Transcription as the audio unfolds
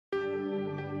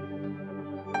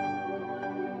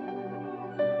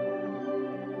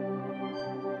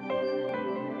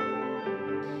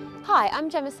Hi, I'm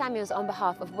Gemma Samuels on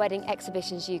behalf of Wedding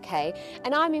Exhibitions UK,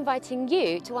 and I'm inviting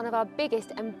you to one of our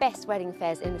biggest and best wedding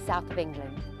fairs in the south of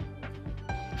England.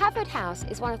 Hatfield House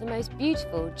is one of the most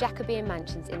beautiful Jacobean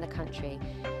mansions in the country,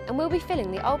 and we'll be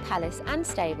filling the old palace and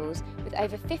stables with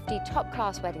over 50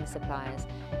 top-class wedding suppliers.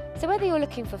 So whether you're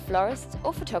looking for florists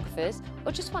or photographers,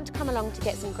 or just want to come along to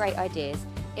get some great ideas,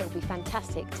 it will be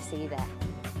fantastic to see you there.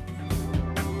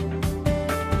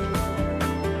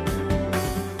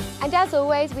 And as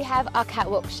always, we have our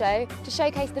catwalk show to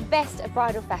showcase the best of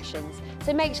bridal fashions,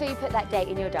 so make sure you put that date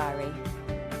in your diary.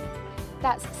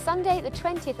 That's Sunday the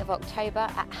 20th of October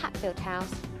at Hatfield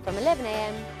House from 11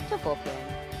 AM to 4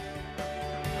 PM.